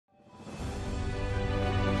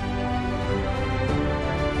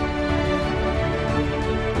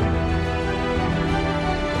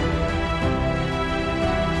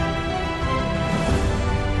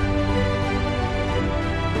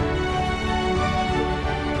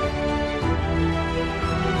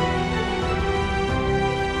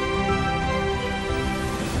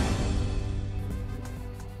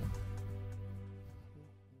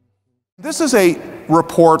this is a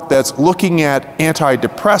report that's looking at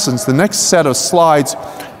antidepressants. The next set of slides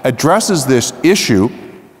addresses this issue.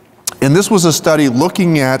 And this was a study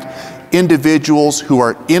looking at individuals who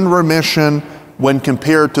are in remission when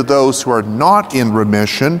compared to those who are not in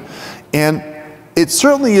remission. And it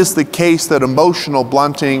certainly is the case that emotional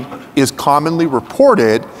blunting is commonly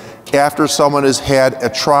reported after someone has had a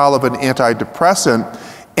trial of an antidepressant,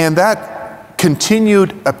 and that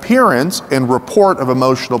continued appearance and report of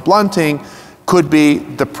emotional blunting could be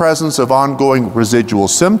the presence of ongoing residual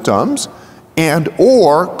symptoms and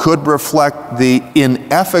or could reflect the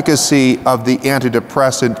inefficacy of the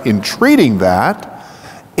antidepressant in treating that,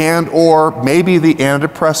 and or maybe the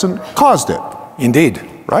antidepressant caused it. Indeed.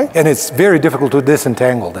 Right? And it's very difficult to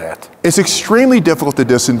disentangle that. It's extremely difficult to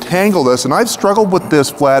disentangle this, and I've struggled with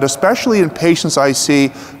this, Vlad, especially in patients I see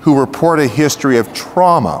who report a history of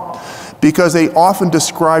trauma, because they often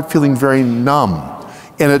describe feeling very numb,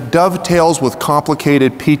 and it dovetails with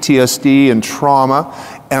complicated PTSD and trauma,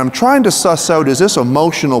 and I'm trying to suss out, is this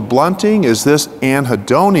emotional blunting? Is this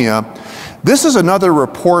anhedonia? This is another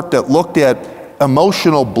report that looked at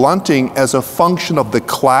emotional blunting as a function of the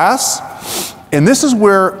class. And this is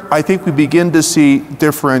where I think we begin to see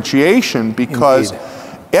differentiation, because Indeed.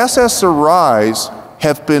 SSRIs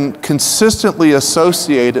have been consistently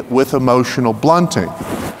associated with emotional blunting.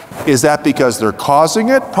 Is that because they're causing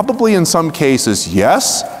it? Probably in some cases,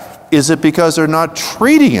 yes. Is it because they're not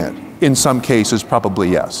treating it? In some cases, probably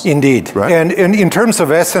yes. Indeed. Right? And in terms of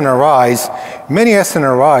SNRIs, many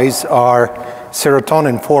SNRIs are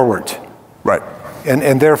serotonin forward. Right.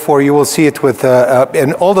 And therefore you will see it with,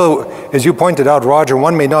 and although, as you pointed out, Roger,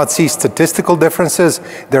 one may not see statistical differences,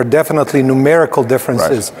 there are definitely numerical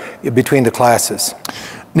differences between the classes.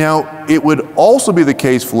 Now, it would also be the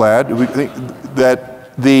case, Vlad, that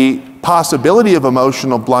the possibility of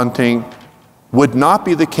emotional blunting would not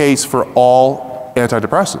be the case for all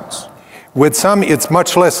antidepressants. With some, it's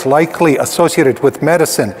much less likely associated with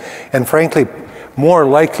medicine, and frankly, more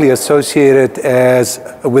likely associated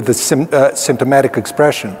with the symptomatic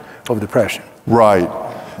expression of depression. Right.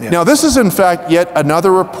 Yeah. Now, this is in fact yet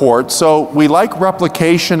another report. So we like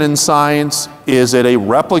replication in science. Is it a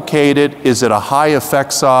replicated? Is it a high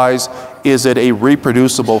effect size? Is it a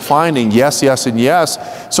reproducible finding? Yes, yes, and yes.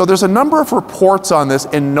 So there's a number of reports on this,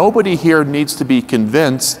 and nobody here needs to be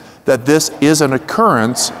convinced that this is an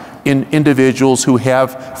occurrence in individuals who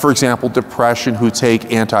have, for example, depression, who take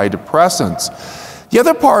antidepressants. The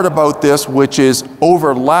other part about this, which is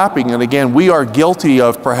overlapping, and again, we are guilty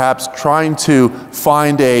of perhaps trying to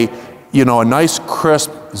find a nice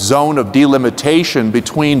crisp zone of delimitation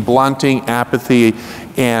between blunting, apathy,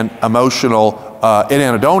 and emotional, and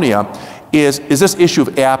anhedonia, is this issue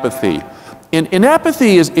of apathy. And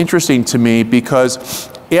apathy is interesting to me because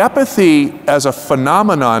apathy as a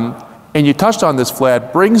phenomenon, and you touched on this,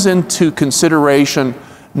 Vlad, brings into consideration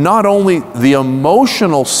not only the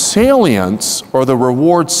emotional salience or the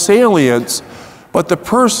reward salience, but the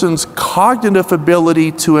person's cognitive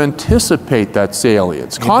ability to anticipate that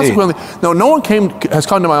salience. Indeed. Consequently, no one has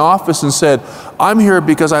come to my office and said, I'm here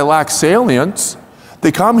because I lack salience.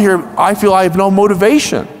 They come here, I feel I have no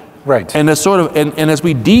motivation. Right. And as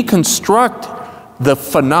we deconstruct the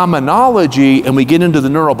phenomenology and we get into the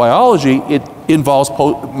neurobiology, it involves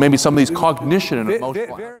maybe some of these cognition and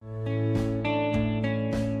emotional.